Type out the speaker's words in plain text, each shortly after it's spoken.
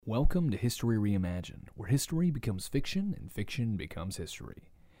Welcome to History Reimagined, where history becomes fiction and fiction becomes history.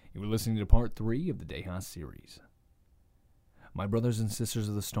 You are listening to part 3 of the Dehas series. My brothers and sisters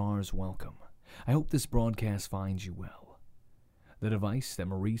of the stars, welcome. I hope this broadcast finds you well. The device that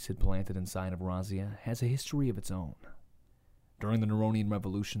Maurice had planted inside of Razia has a history of its own. During the Neronian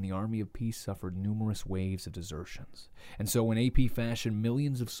Revolution, the Army of Peace suffered numerous waves of desertions, and so in AP fashion,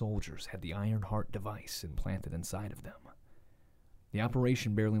 millions of soldiers had the Iron Heart device implanted inside of them. The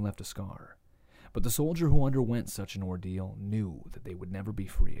operation barely left a scar, but the soldier who underwent such an ordeal knew that they would never be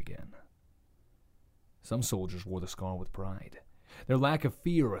free again. Some soldiers wore the scar with pride, their lack of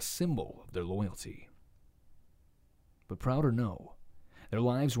fear a symbol of their loyalty. But proud or no, their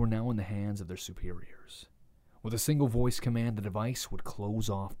lives were now in the hands of their superiors. With a single voice command, the device would close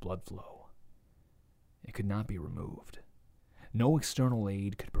off blood flow. It could not be removed. No external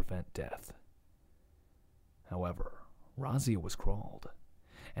aid could prevent death. However, Razia was crawled,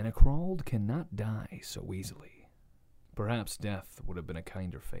 and a crawled cannot die so easily. Perhaps death would have been a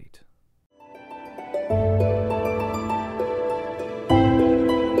kinder fate.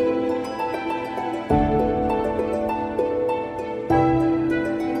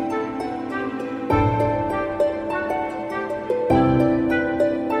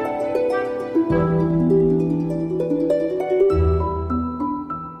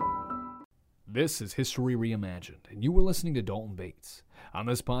 This is History Reimagined, and you are listening to Dalton Bates. On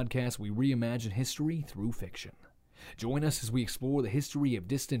this podcast, we reimagine history through fiction. Join us as we explore the history of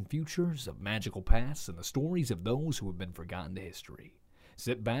distant futures, of magical pasts, and the stories of those who have been forgotten to history.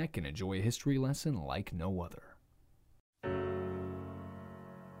 Sit back and enjoy a history lesson like no other.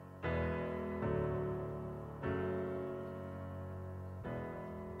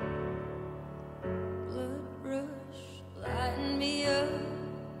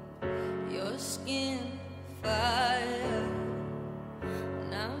 Skin fire.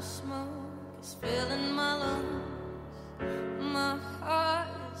 Now smoke is filling my lungs. My heart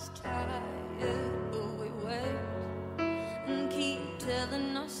is tired, but we wait and keep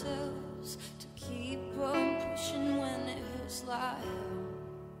telling ourselves to keep on pushing when it hurts like hell.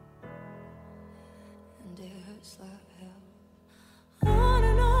 And it hurts like hell. On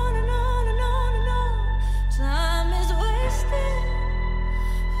and on and on and on and on. Time is wasted.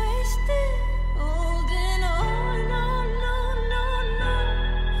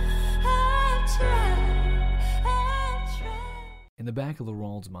 In the back of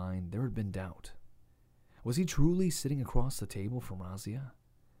Laurel's mind, there had been doubt. Was he truly sitting across the table from Razia?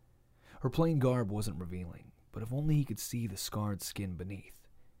 Her plain garb wasn't revealing, but if only he could see the scarred skin beneath,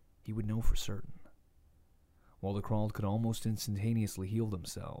 he would know for certain. While the crawled could almost instantaneously heal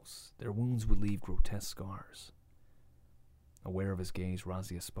themselves, their wounds would leave grotesque scars. Aware of his gaze,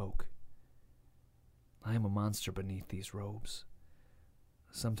 Razia spoke. I am a monster beneath these robes.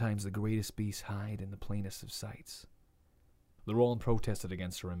 Sometimes the greatest beasts hide in the plainest of sights. Laurel protested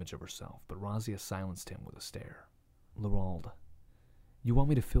against her image of herself, but Razia silenced him with a stare. Laurel, you want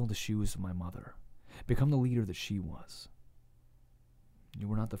me to fill the shoes of my mother, become the leader that she was. You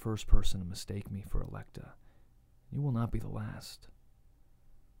were not the first person to mistake me for Electa. You will not be the last.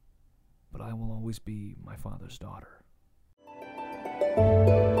 But I will always be my father's daughter.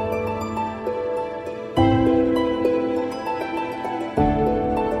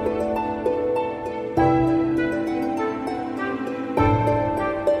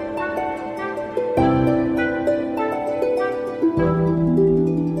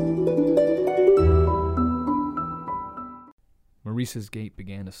 Maurice's gait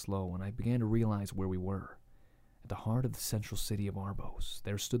began to slow, and I began to realize where we were. At the heart of the central city of Arbos,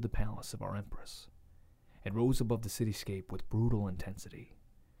 there stood the palace of our empress. It rose above the cityscape with brutal intensity.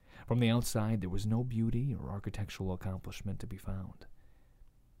 From the outside, there was no beauty or architectural accomplishment to be found.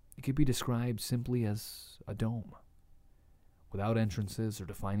 It could be described simply as a dome. Without entrances or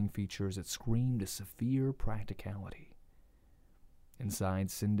defining features, it screamed a severe practicality. Inside,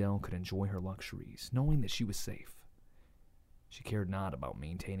 Sindel could enjoy her luxuries, knowing that she was safe. She cared not about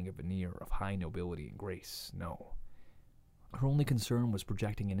maintaining a veneer of high nobility and grace, no. Her only concern was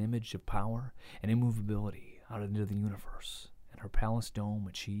projecting an image of power and immovability out into the universe, and her palace dome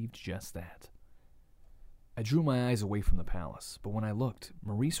achieved just that. I drew my eyes away from the palace, but when I looked,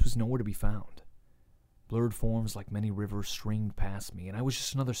 Maurice was nowhere to be found. Blurred forms like many rivers streamed past me, and I was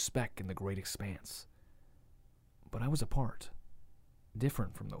just another speck in the great expanse. But I was apart,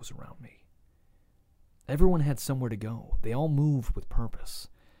 different from those around me. Everyone had somewhere to go. They all moved with purpose.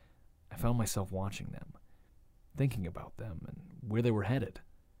 I found myself watching them, thinking about them and where they were headed,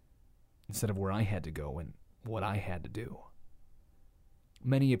 instead of where I had to go and what I had to do.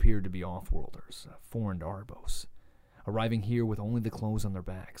 Many appeared to be off-worlders, foreign to Arbos, arriving here with only the clothes on their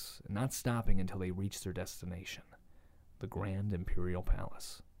backs and not stopping until they reached their destination, the Grand Imperial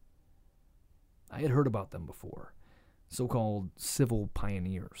Palace. I had heard about them before, so-called civil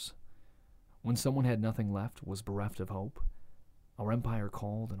pioneers. When someone had nothing left, was bereft of hope, our empire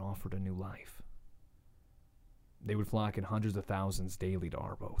called and offered a new life. They would flock in hundreds of thousands daily to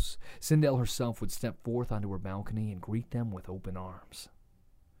Arbos. Sindel herself would step forth onto her balcony and greet them with open arms.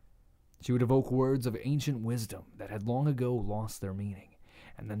 She would evoke words of ancient wisdom that had long ago lost their meaning,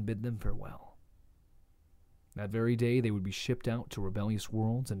 and then bid them farewell. That very day they would be shipped out to rebellious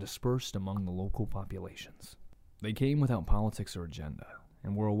worlds and dispersed among the local populations. They came without politics or agenda,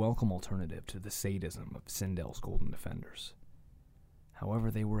 and were a welcome alternative to the sadism of Sindel's Golden Defenders.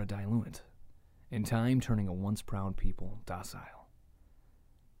 However, they were a diluent, in time turning a once proud people docile.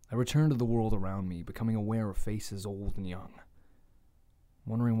 I returned to the world around me, becoming aware of faces old and young,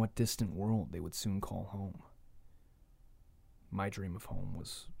 wondering what distant world they would soon call home. My dream of home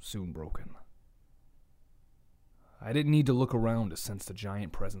was soon broken. I didn't need to look around to sense the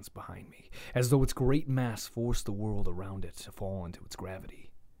giant presence behind me, as though its great mass forced the world around it to fall into its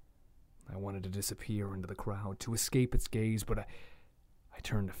gravity. I wanted to disappear into the crowd, to escape its gaze, but I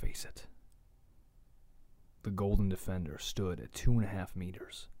turned to face it. The Golden Defender stood at 2.5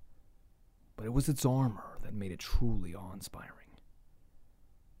 meters, but it was its armor that made it truly awe-inspiring.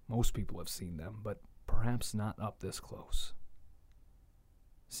 Most people have seen them, but perhaps not up this close.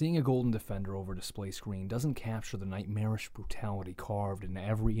 Seeing a Golden Defender over a display screen doesn't capture the nightmarish brutality carved into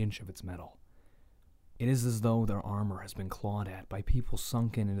every inch of its metal. It is as though their armor has been clawed at by people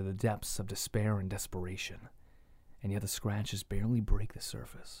sunken into the depths of despair and desperation, and yet the scratches barely break the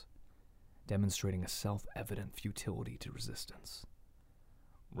surface, demonstrating a self-evident futility to resistance.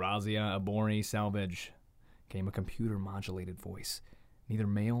 "Razia Abori Salvage," came a computer-modulated voice, neither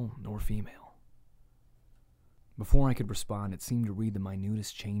male nor female. Before I could respond, it seemed to read the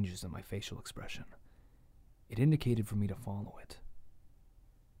minutest changes in my facial expression. It indicated for me to follow it.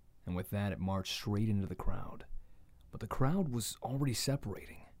 And with that, it marched straight into the crowd. But the crowd was already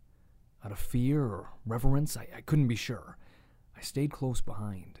separating. Out of fear or reverence, I couldn't be sure. I stayed close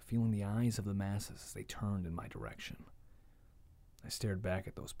behind, feeling the eyes of the masses as they turned in my direction. I stared back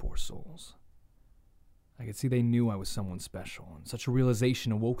at those poor souls. I could see they knew I was someone special, and such a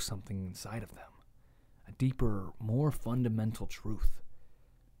realization awoke something inside of them. A deeper, more fundamental truth,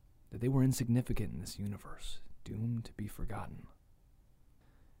 that they were insignificant in this universe, doomed to be forgotten.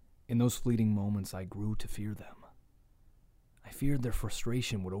 In those fleeting moments, I grew to fear them. I feared their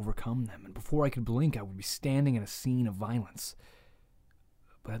frustration would overcome them, and before I could blink, I would be standing in a scene of violence.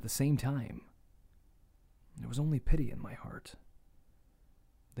 But at the same time, there was only pity in my heart.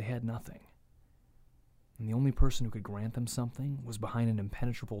 They had nothing, and the only person who could grant them something was behind an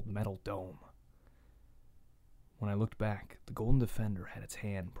impenetrable metal dome. When I looked back, the Golden Defender had its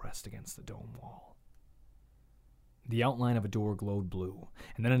hand pressed against the dome wall. The outline of a door glowed blue,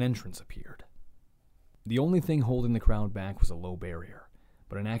 and then an entrance appeared. The only thing holding the crowd back was a low barrier,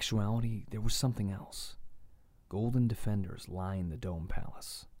 but in actuality, there was something else. Golden Defenders lined the dome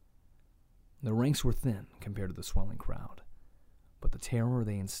palace. Their ranks were thin compared to the swelling crowd, but the terror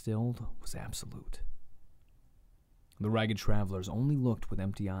they instilled was absolute. The ragged travelers only looked with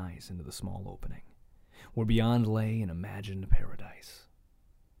empty eyes into the small opening, where beyond lay an imagined paradise.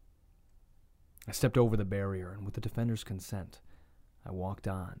 I stepped over the barrier, and with the defender's consent, I walked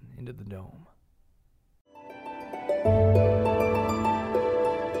on into the dome.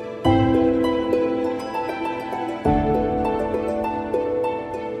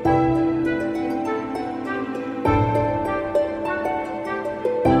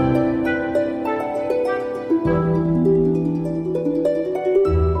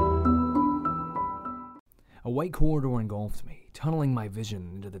 A white corridor engulfed me, tunneling my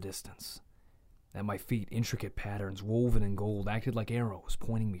vision into the distance. At my feet, intricate patterns woven in gold acted like arrows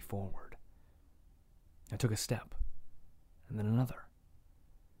pointing me forward. I took a step, and then another.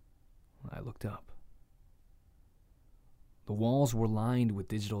 I looked up. The walls were lined with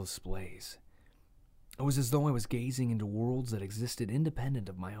digital displays. It was as though I was gazing into worlds that existed independent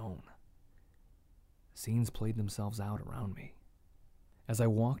of my own. Scenes played themselves out around me. As I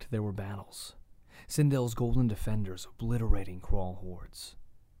walked, there were battles. Sindel's Golden Defenders obliterating crawl hordes.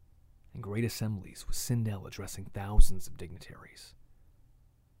 In great assemblies with Sindel addressing thousands of dignitaries.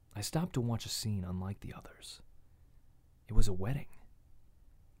 I stopped to watch a scene unlike the others. It was a wedding,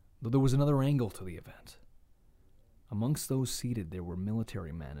 though there was another angle to the event. Amongst those seated there were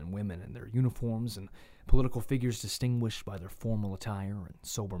military men and women in their uniforms and political figures distinguished by their formal attire and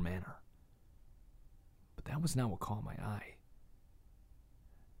sober manner. But that was not what caught my eye.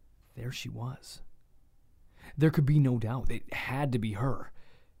 There she was. There could be no doubt. It had to be her.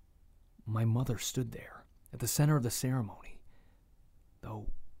 My mother stood there, at the center of the ceremony, though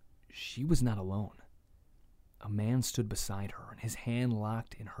she was not alone. A man stood beside her, and his hand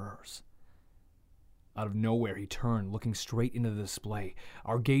locked in hers. Out of nowhere, he turned, looking straight into the display,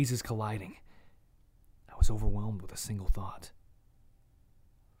 our gazes colliding. I was overwhelmed with a single thought.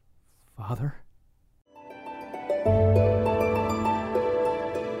 Father?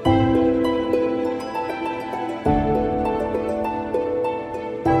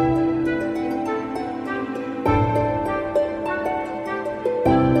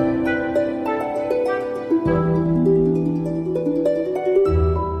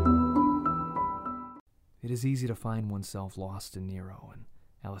 It is easy to find oneself lost in Nero and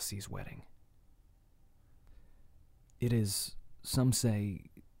Alice's wedding. It is, some say,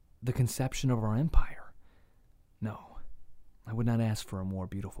 the conception of our empire. No, I would not ask for a more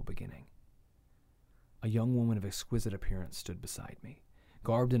beautiful beginning. A young woman of exquisite appearance stood beside me,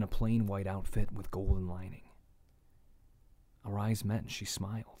 garbed in a plain white outfit with golden lining. Our eyes met and she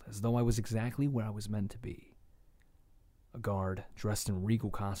smiled, as though I was exactly where I was meant to be. A guard, dressed in regal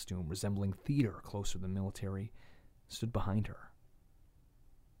costume resembling theater closer than military, stood behind her.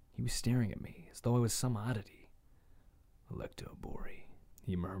 He was staring at me as though I was some oddity. "Electa Abori,"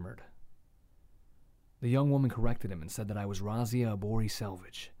 he murmured. The young woman corrected him and said that I was Razia Abori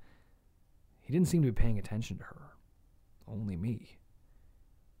Selvage. He didn't seem to be paying attention to her, only me.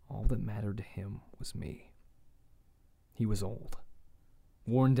 All that mattered to him was me. He was old,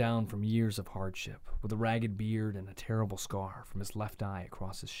 worn down from years of hardship, with a ragged beard and a terrible scar from his left eye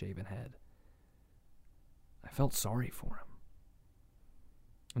across his shaven head. I felt sorry for him.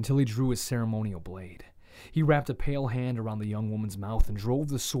 Until he drew his ceremonial blade. He wrapped a pale hand around the young woman's mouth and drove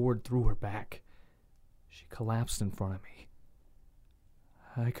the sword through her back. She collapsed in front of me.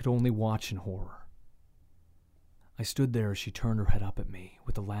 I could only watch in horror. I stood there as she turned her head up at me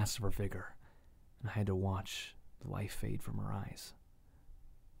with the last of her vigor, and I had to watch the life fade from her eyes.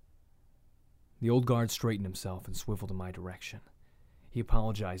 The old guard straightened himself and swiveled in my direction. He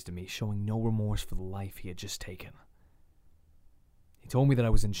apologized to me, showing no remorse for the life he had just taken. He told me that I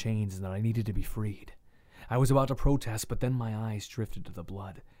was in chains and that I needed to be freed. I was about to protest, but then my eyes drifted to the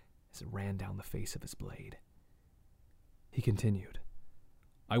blood as it ran down the face of his blade. He continued,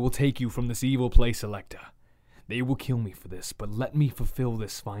 "I will take you from this evil place, Electa. They will kill me for this, but let me fulfill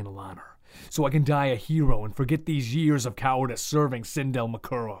this final honor, so I can die a hero and forget these years of cowardice serving Sindel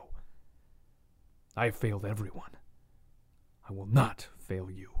Makuro. I have failed everyone. I will not fail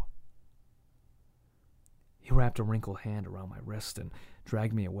you." He wrapped a wrinkled hand around my wrist and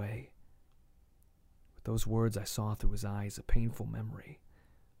dragged me away. With those words, I saw through his eyes a painful memory,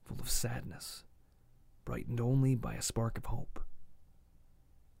 full of sadness, brightened only by a spark of hope.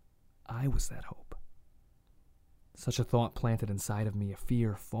 I was that hope. Such a thought planted inside of me a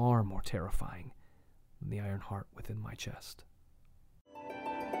fear far more terrifying than the iron heart within my chest.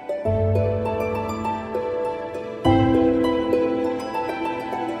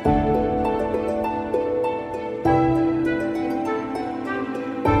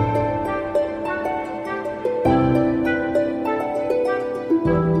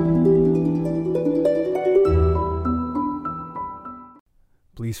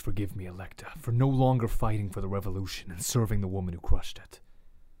 Please forgive me, Electa, for no longer fighting for the revolution and serving the woman who crushed it.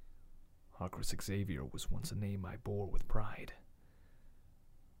 Harcus Xavier was once a name I bore with pride.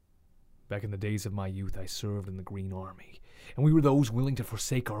 Back in the days of my youth, I served in the Green Army, and we were those willing to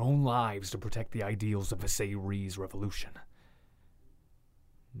forsake our own lives to protect the ideals of Viserys' revolution.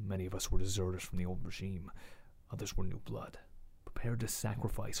 Many of us were deserters from the old regime. Others were new blood, prepared to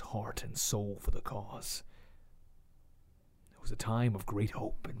sacrifice heart and soul for the cause. It was a time of great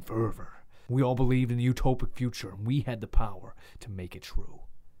hope and fervor. We all believed in a utopic future, and we had the power to make it true.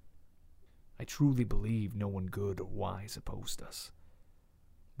 I truly believed no one good or wise opposed us.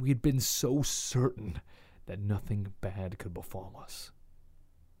 We had been so certain that nothing bad could befall us.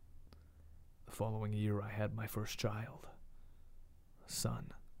 The following year, I had my first child, a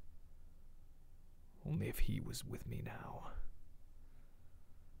son. Only if he was with me now.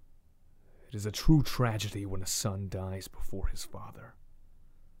 It is a true tragedy when a son dies before his father.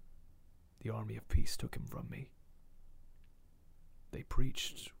 The army of peace took him from me. They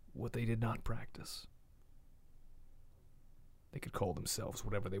preached what they did not practice. They could call themselves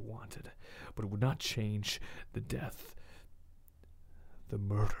whatever they wanted, but it would not change the death, the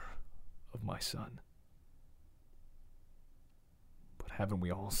murder of my son. But haven't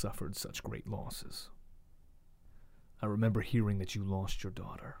we all suffered such great losses? I remember hearing that you lost your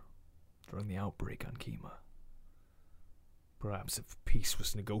daughter during the outbreak on Kima. Perhaps if peace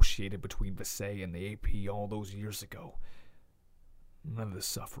was negotiated between Visay and the AP all those years ago, none of this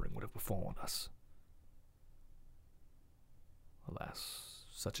suffering would have befallen us. Alas,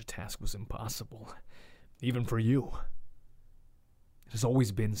 such a task was impossible, even for you. It has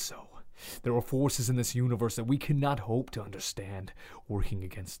always been so. There are forces in this universe that we cannot hope to understand working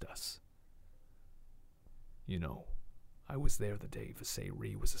against us. You know, I was there the day Visay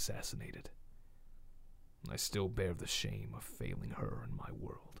Ree was assassinated. I still bear the shame of failing her in my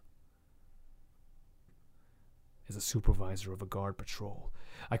world. As a supervisor of a guard patrol,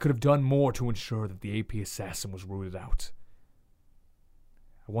 I could have done more to ensure that the AP assassin was rooted out.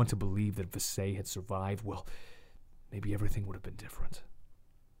 I want to believe that if Visay had survived, well, maybe everything would have been different.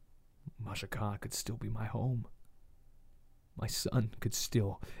 Mashaka could still be my home. My son could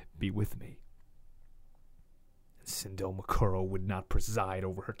still be with me. And Sindel Makuro would not preside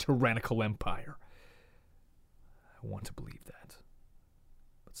over her tyrannical empire. I want to believe that.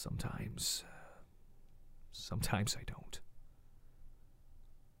 But sometimes I don't.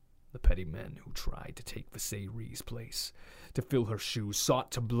 The petty men who tried to take Visay Ree's place, to fill her shoes,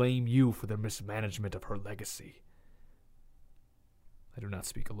 sought to blame you for their mismanagement of her legacy. I do not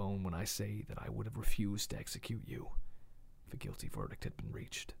speak alone when I say that I would have refused to execute you if a guilty verdict had been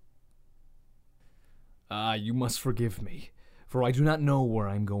reached. You must forgive me, for I do not know where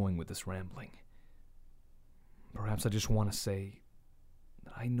I am going with this rambling. Perhaps I just want to say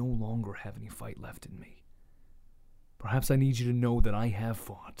that I no longer have any fight left in me. Perhaps I need you to know that I have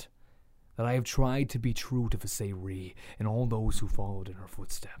fought, that I have tried to be true to Visay Ree and all those who followed in her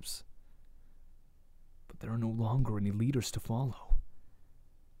footsteps. But there are no longer any leaders to follow.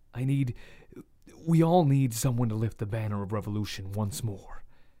 We all need someone to lift the banner of revolution once more.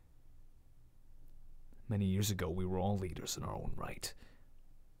 Many years ago, we were all leaders in our own right.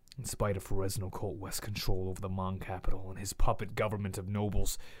 In spite of Fresno Colt West's control over the Hmong capital and his puppet government of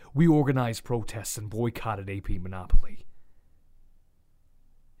nobles, we organized protests and boycotted AP monopoly.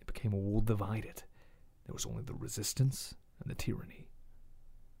 It became a world divided. There was only the resistance and the tyranny.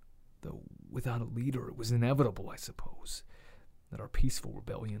 Though without a leader, it was inevitable, I suppose, that our peaceful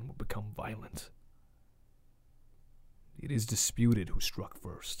rebellion would become violent. It is disputed who struck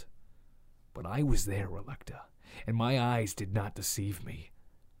first. But I was there, Electa, and my eyes did not deceive me.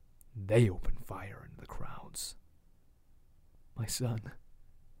 They opened fire into the crowds. My son,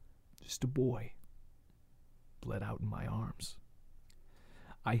 just a boy, bled out in my arms.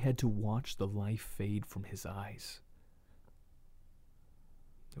 I had to watch the life fade from his eyes.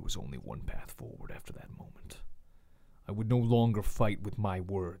 There was only one path forward after that moment. I would no longer fight with my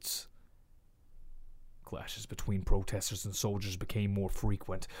words. Clashes between protesters and soldiers became more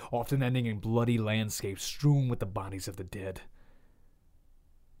frequent, often ending in bloody landscapes strewn with the bodies of the dead.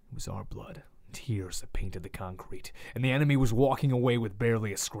 It was our blood and tears that painted the concrete, and the enemy was walking away with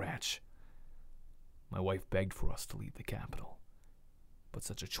barely a scratch. My wife begged for us to leave the capital, but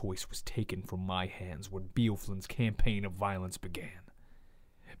such a choice was taken from my hands when Beoflin's campaign of violence began.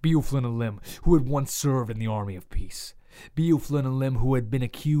 Beoflin Alim, who had once served in the Army of Peace. Beoflin Alim, who had been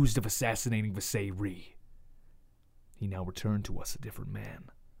accused of assassinating Visay Ree. He now returned to us a different man.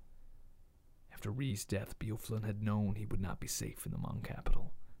 After Ree's death, Beoflin had known he would not be safe in the Hmong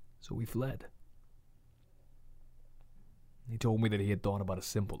capital, so he fled. He told me that he had thought about a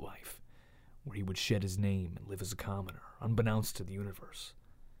simple life, where he would shed his name and live as a commoner, unbeknownst to the universe.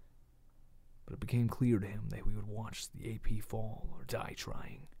 But it became clear to him that we would watch the AP fall or die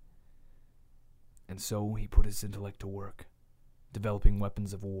trying. And so he put his intellect to work, developing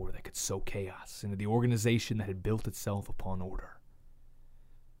weapons of war that could sow chaos into the organization that had built itself upon order.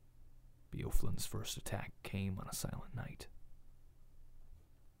 Beoflin's first attack came on a silent night.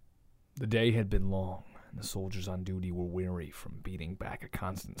 The day had been long, and the soldiers on duty were weary from beating back a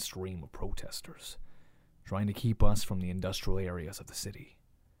constant stream of protesters, trying to keep us from the industrial areas of the city.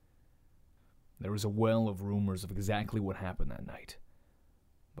 There was a well of rumors of exactly what happened that night,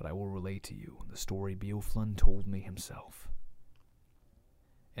 but I will relate to you the story Beoflin told me himself.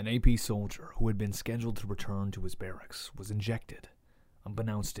 An AP soldier who had been scheduled to return to his barracks was injected,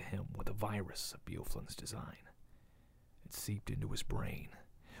 unbeknownst to him, with a virus of Beoflin's design. It seeped into his brain,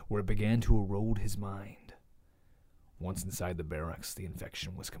 where it began to erode his mind. Once inside the barracks, the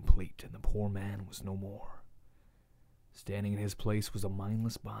infection was complete, and the poor man was no more. Standing in his place was a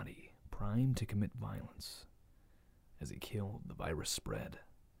mindless body, primed to commit violence. As he killed, the virus spread.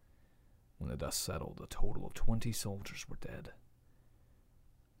 When the dust settled, a total of 20 soldiers were dead.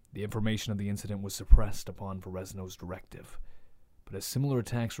 The information of the incident was suppressed upon Fresno's directive, but as similar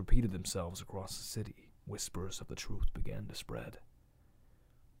attacks repeated themselves across the city, whispers of the truth began to spread.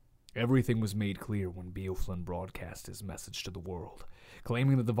 Everything was made clear when Beoflin broadcast his message to the world,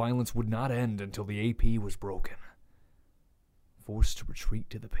 claiming that the violence would not end until the AP was broken, forced to retreat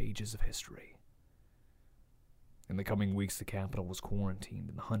to the pages of history. In the coming weeks, the capital was quarantined,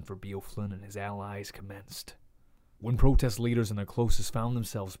 and the hunt for Beoflin and his allies commenced. When protest leaders and their closest found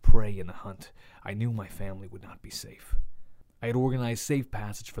themselves prey in the hunt, I knew my family would not be safe. I had organized safe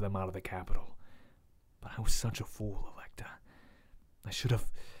passage for them out of the capital. But I was such a fool, Electa. I should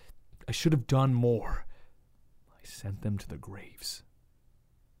have done more. I sent them to their graves.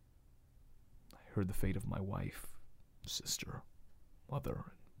 I heard the fate of my wife, sister, mother,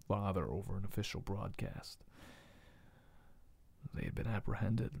 and father over an official broadcast. They had been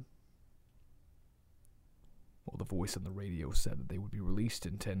apprehended. Well, the voice on the radio said that they would be released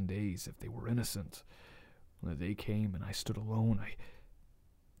in 10 days if they were innocent. When the day came and I stood alone, I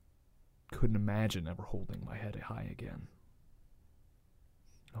couldn't imagine ever holding my head high again.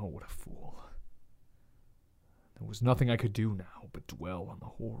 Oh, what a fool. There was nothing I could do now but dwell on the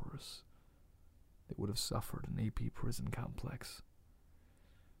horrors they would have suffered in AP prison complex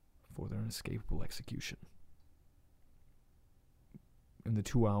for their inescapable execution. In the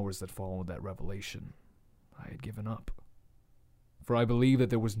 2 hours that followed that revelation, I had given up, for I believed that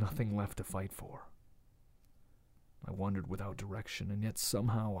there was nothing left to fight for. I wandered without direction, and yet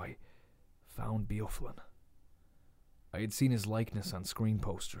somehow I found Beoflin. I had seen his likeness on screen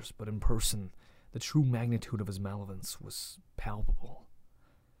posters, but in person, the true magnitude of his malevolence was palpable.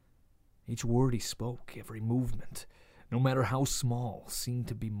 Each word he spoke, every movement, no matter how small, seemed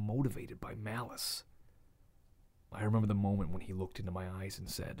to be motivated by malice. I remember the moment when he looked into my eyes and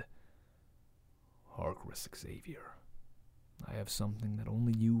said, "Hark, Xavier, I have something that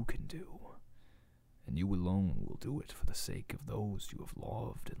only you can do, and you alone will do it for the sake of those you have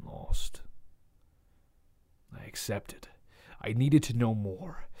loved and lost." I accepted. I needed to know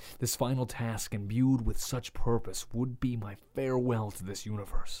more. This final task, imbued with such purpose, would be my farewell to this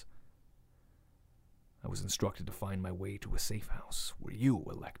universe. I was instructed to find my way to a safe house, where you,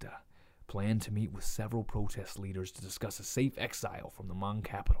 Electa, planned to meet with several protest leaders to discuss a safe exile from the Hmong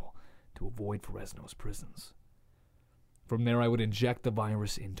capital to avoid Fresno's prisons. From there, I would inject the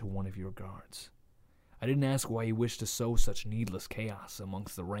virus into one of your guards. I didn't ask why he wished to sow such needless chaos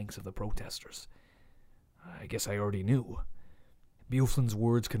amongst the ranks of the protesters. I guess I already knew. Beoflin's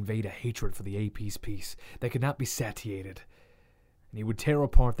words conveyed a hatred for the AP's peace that could not be satiated, and he would tear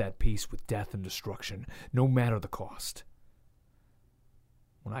apart that peace with death and destruction, no matter the cost.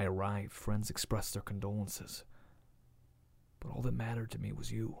 When I arrived, friends expressed their condolences, but all that mattered to me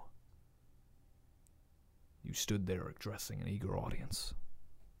was you. You stood there addressing an eager audience.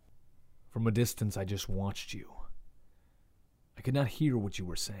 From a distance, I just watched you. I could not hear what you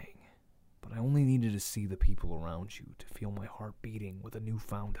were saying, but I only needed to see the people around you to feel my heart beating with a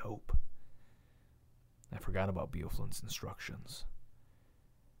newfound hope. I forgot about Beoflin's instructions.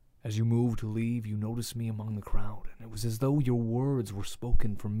 As you moved to leave, you noticed me among the crowd, and it was as though your words were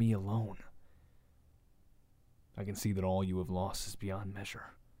spoken for me alone. I can see that all you have lost is beyond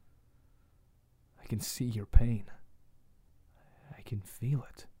measure. I can see your pain. I can feel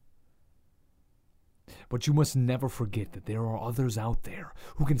it. But you must never forget that there are others out there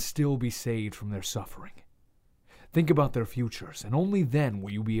who can still be saved from their suffering. Think about their futures, and only then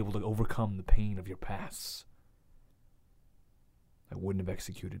will you be able to overcome the pain of your pasts. I wouldn't have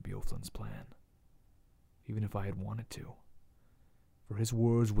executed Beoflin's plan, even if I had wanted to, for his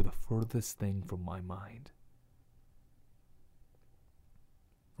words were the furthest thing from my mind.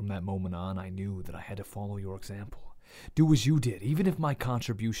 From that moment on, I knew that I had to follow your example, do as you did, even if my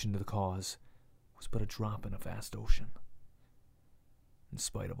contribution to the cause was but a drop in a vast ocean. In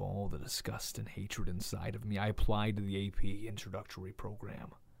spite of all the disgust and hatred inside of me, I applied to the AP introductory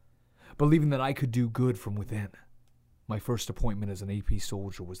program, believing that I could do good from within. My first appointment as an AP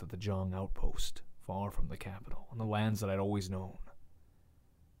soldier was at the Zhang outpost, far from the capital, on the lands that I'd always known.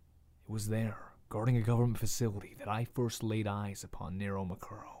 It was there, guarding a government facility, that I first laid eyes upon Nero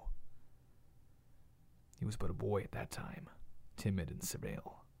Makuro. He was but a boy at that time, timid and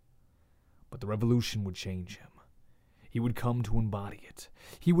surveil. But the revolution would change him. He would come to embody it.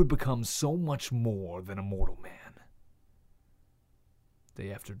 He would become so much more than a mortal man.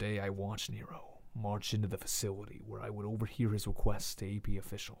 Day after day, I watched Nero march into the facility where I would overhear his requests to AP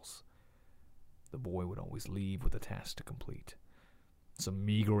officials. The boy would always leave with a task to complete, some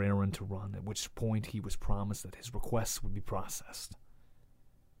meager errand to run, at which point he was promised that his requests would be processed.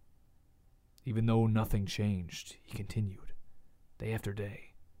 Even though nothing changed, he continued, day after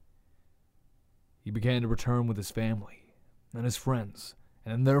day. He began to return with his family, and his friends,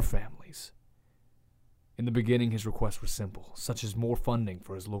 and their families. In the beginning, his requests were simple, such as more funding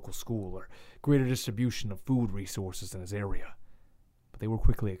for his local school or greater distribution of food resources in his area, but they were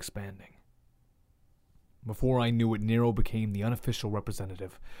quickly expanding. Before I knew it, Nero became the unofficial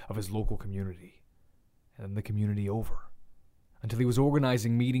representative of his local community, and then the community over, until he was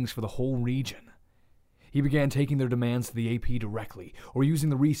organizing meetings for the whole region. He began taking their demands to the AP directly, or using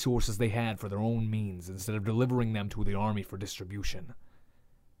the resources they had for their own means instead of delivering them to the army for distribution.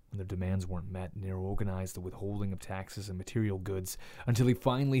 When their demands weren't met, Nero organized the withholding of taxes and material goods until he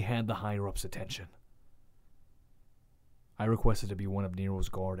finally had the higher-ups' attention. I requested to be one of Nero's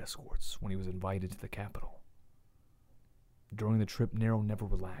guard escorts when he was invited to the capital. During the trip, Nero never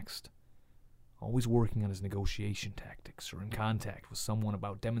relaxed, always working on his negotiation tactics or in contact with someone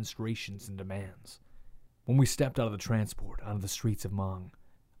about demonstrations and demands. When we stepped out of the transport onto the streets of Mang,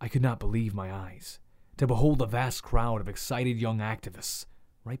 I could not believe my eyes to behold the vast crowd of excited young activists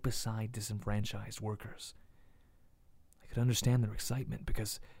right beside disenfranchised workers. I could understand their excitement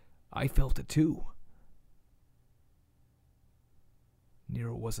because I felt it too.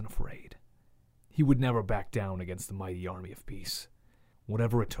 Nero wasn't afraid. He would never back down against the mighty army of peace.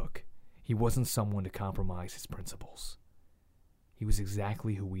 Whatever it took, he wasn't someone to compromise his principles. He was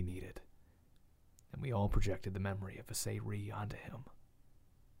exactly who we needed, and we all projected the memory of Viseiri onto him.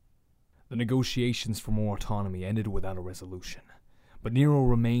 The negotiations for more autonomy ended without a resolution, but Nero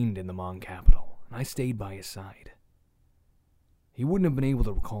remained in the Mang capital, and I stayed by his side. He wouldn't have been able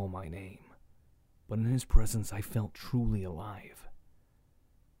to recall my name, but in his presence I felt truly alive.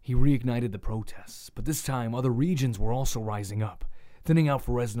 He reignited the protests, but this time other regions were also rising up, thinning out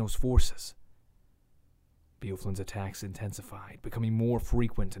Fresno's forces. Beoflin's attacks intensified, becoming more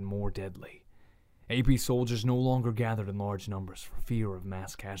frequent and more deadly. AP soldiers no longer gathered in large numbers for fear of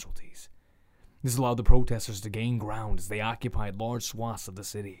mass casualties. This allowed the protesters to gain ground as they occupied large swaths of the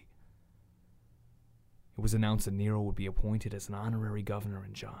city. It was announced that Nero would be appointed as an honorary governor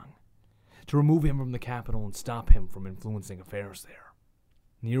in Zhang, to remove him from the capital and stop him from influencing affairs there.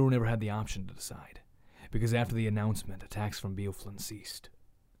 Nero never had the option to decide, because after the announcement, attacks from Beoflin ceased.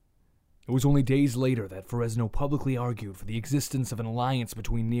 It was only days later that Fresno publicly argued for the existence of an alliance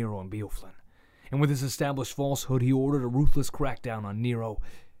between Nero and Beoflin, and with this established falsehood, he ordered a ruthless crackdown on Nero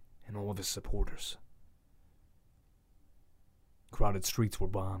and all of his supporters. Crowded streets were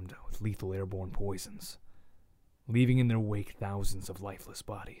bombed with lethal airborne poisons, leaving in their wake thousands of lifeless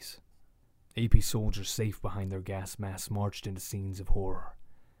bodies. AP soldiers safe behind their gas masks marched into scenes of horror,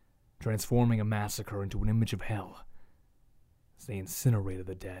 transforming a massacre into an image of hell as they incinerated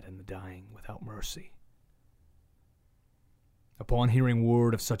the dead and the dying without mercy. Upon hearing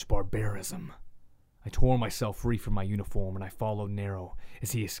word of such barbarism, I tore myself free from my uniform and I followed Nero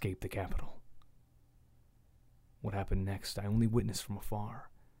as he escaped the capital. What happened next I only witnessed from afar,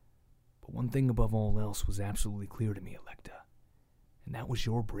 but one thing above all else was absolutely clear to me, Electa, and that was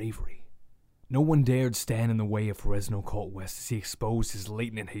your bravery. No one dared stand in the way of Fresno Cult West as he exposed his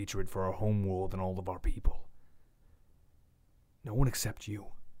latent hatred for our homeworld and all of our people. No one except you.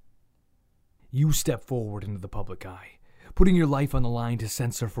 You stepped forward into the public eye, putting your life on the line to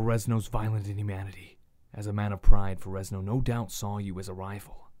censor Fresno's violent inhumanity. As a man of pride, Fresno no doubt saw you as a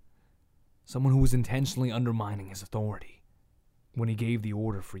rival, someone who was intentionally undermining his authority. When he gave the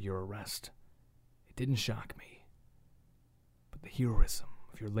order for your arrest, it didn't shock me, but the heroism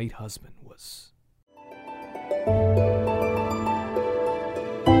of your late husband was...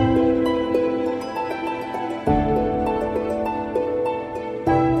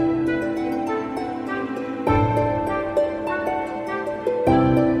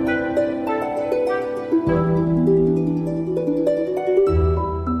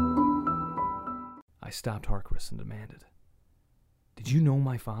 I stopped Harkris and demanded, "Did you know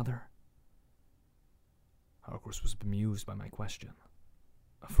my father?" Harkris was bemused by my question.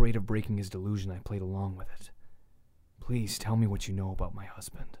 Afraid of breaking his delusion, I played along with it. "Please tell me what you know about my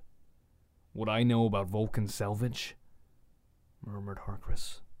husband." "What I know about Vulcan Selvage?" murmured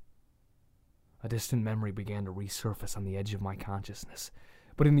Harkris. A distant memory began to resurface on the edge of my consciousness,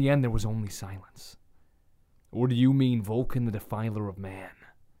 but in the end there was only silence. "Or do you mean Vulcan the Defiler of Man?"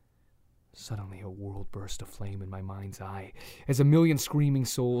 Suddenly a world burst aflame in my mind's eye, as a million screaming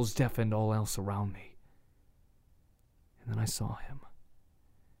souls deafened all else around me. And then I saw him,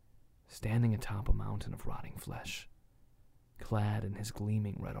 standing atop a mountain of rotting flesh, clad in his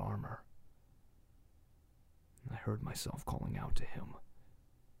gleaming red armor. And I heard myself calling out to him,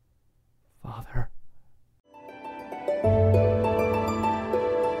 "Father."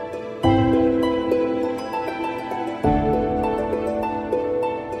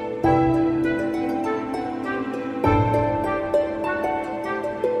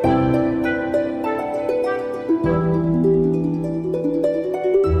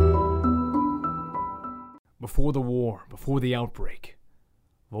 the outbreak,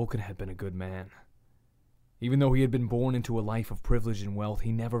 Vulcan had been a good man. Even though he had been born into a life of privilege and wealth,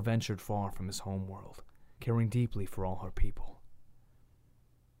 he never ventured far from his homeworld, caring deeply for all her people.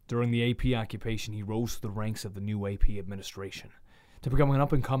 During the AP occupation, he rose to the ranks of the new AP administration to become an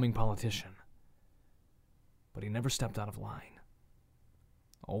up-and-coming politician. But he never stepped out of line,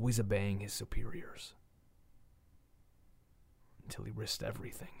 always obeying his superiors. Until he risked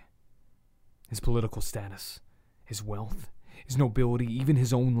everything. His political status, his wealth, his nobility, even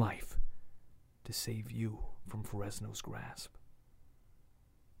his own life, to save you from Fresno's grasp.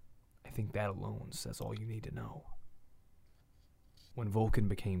 I think that alone says all you need to know. When Vulcan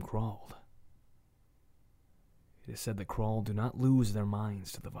became Krall, it is said that Krall do not lose their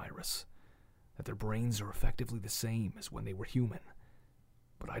minds to the virus, that their brains are effectively the same as when they were human.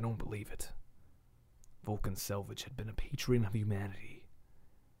 But I don't believe it. Vulcan Selvage had been a patron of humanity.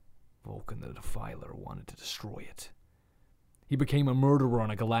 Vulcan the Defiler wanted to destroy it. He became a murderer on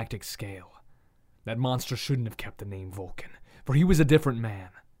a galactic scale. That monster shouldn't have kept the name Vulcan, for he was a different man.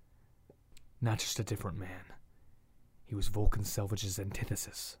 Not just a different man. He was Vulcan Selvage's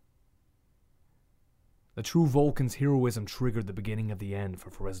antithesis. The true Vulcan's heroism triggered the beginning of the end for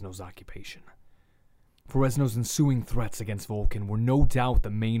Fresno's occupation. Fresno's ensuing threats against Vulcan were no doubt the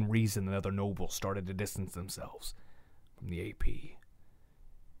main reason the other nobles started to distance themselves from the AP,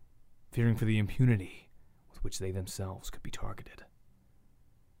 fearing for the impunity with which they themselves could be targeted.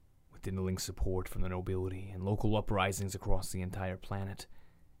 With dwindling support from the nobility and local uprisings across the entire planet,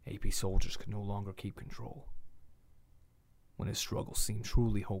 AP soldiers could no longer keep control. When his struggle seemed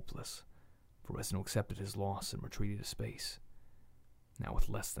truly hopeless, Fresno accepted his loss and retreated to space, now with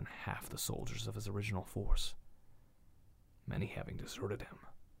less than half the soldiers of his original force, many having deserted him,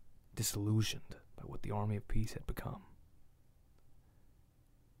 disillusioned by what the Army of Peace had become.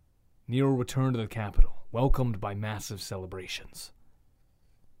 Nero returned to the capital, welcomed by massive celebrations.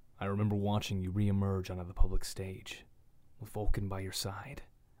 I remember watching you re-emerge onto the public stage, with Vulcan by your side.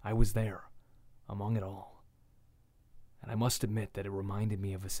 I was there, among it all. And I must admit that it reminded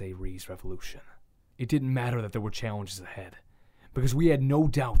me of Viserys' revolution. It didn't matter that there were challenges ahead, because we had no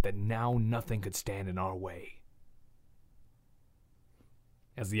doubt that now nothing could stand in our way.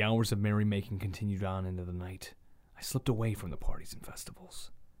 As the hours of merrymaking continued on into the night, I slipped away from the parties and festivals.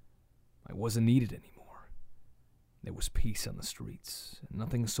 I wasn't needed anymore. There was peace on the streets, and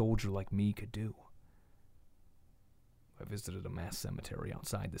nothing a soldier like me could do. I visited a mass cemetery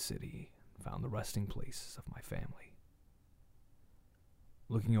outside the city and found the resting places of my family.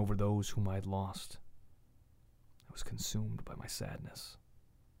 Looking over those whom I had lost, I was consumed by my sadness,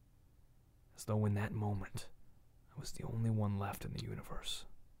 as though in that moment I was the only one left in the universe.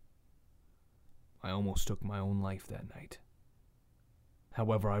 I almost took my own life that night.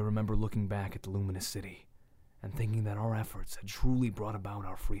 However, I remember looking back at the luminous city and thinking that our efforts had truly brought about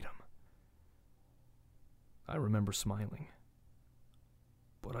our freedom. I remember smiling,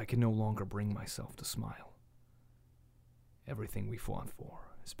 but I can no longer bring myself to smile. Everything we fought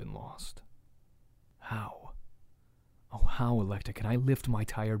for has been lost. How? Oh, how, Electa, can I lift my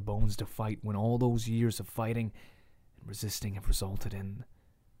tired bones to fight when all those years of fighting and resisting have resulted in...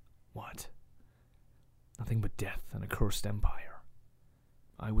 what? Nothing but death and a cursed empire.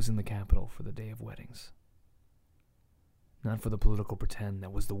 I was in the capital for the day of weddings. Not for the political pretend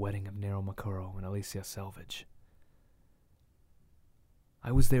that was the wedding of Nero Macuro and Alicia Selvage.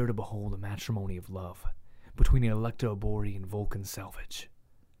 I was there to behold a matrimony of love between Electa Obori and Vulcan Selvage.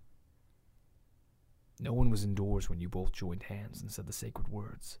 No one was indoors when you both joined hands and said the sacred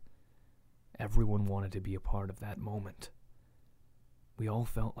words. Everyone wanted to be a part of that moment. We all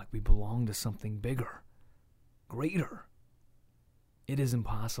felt like we belonged to something bigger, greater. It is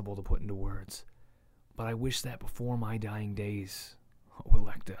impossible to put into words, but I wish that before my dying days, oh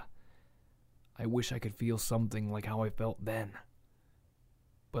Electa, I wish I could feel something like how I felt then.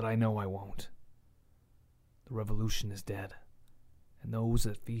 But I know I won't. The revolution is dead, and those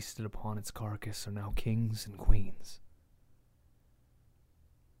that feasted upon its carcass are now kings and queens.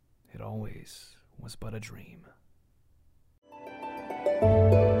 It always was but a dream.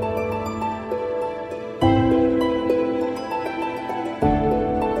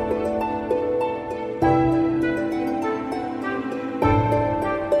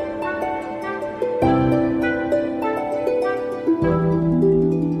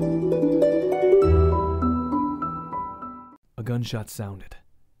 A gunshot sounded,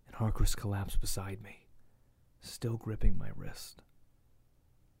 and Harkris collapsed beside me, still gripping my wrist.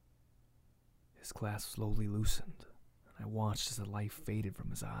 His clasp slowly loosened, and I watched as the life faded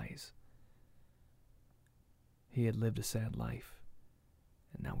from his eyes. He had lived a sad life,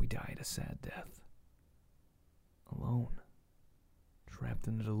 and now he died a sad death. Alone, trapped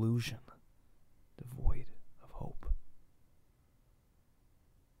in a delusion, devoid of hope.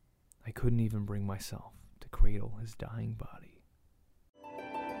 I couldn't even bring myself to cradle his dying body.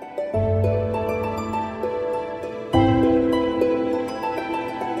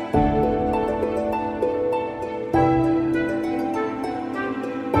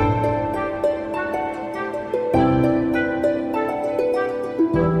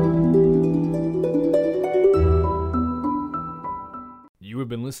 You have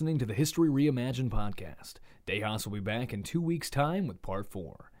been listening to the History Reimagined podcast. Dehas will be back in 2 weeks' time with part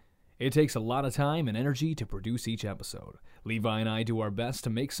 4. It takes a lot of time and energy to produce each episode. Levi and I do our best to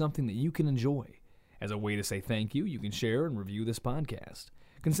make something that you can enjoy. As a way to say thank you, you can share and review this podcast.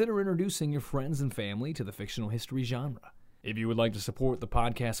 Consider introducing your friends and family to the fictional history genre. If you would like to support the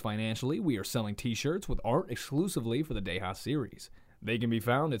podcast financially, we are selling t-shirts with art exclusively for the Dehas series. They can be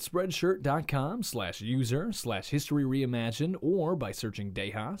found at spreadshirt.com/user/historyreimagined or by searching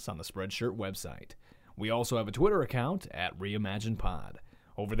Dehas on the Spreadshirt website. We also have a Twitter account at ReimaginedPod.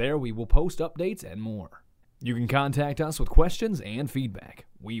 Over there, we will post updates and more. You can contact us with questions and feedback.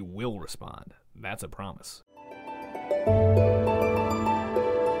 We will respond. That's a promise.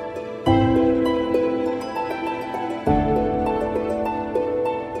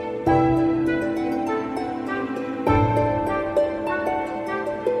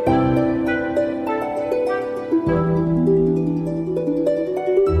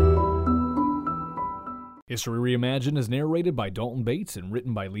 History Reimagined is narrated by Dalton Bates and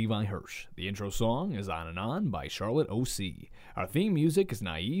written by Levi Hirsch. The intro song is On and On by Charlotte O.C. Our theme music is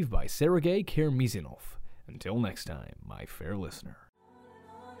Naive by Sergei Kermizinov. Until next time, my fair listener.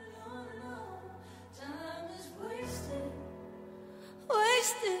 Time is wasted,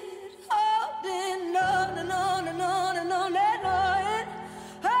 wasted.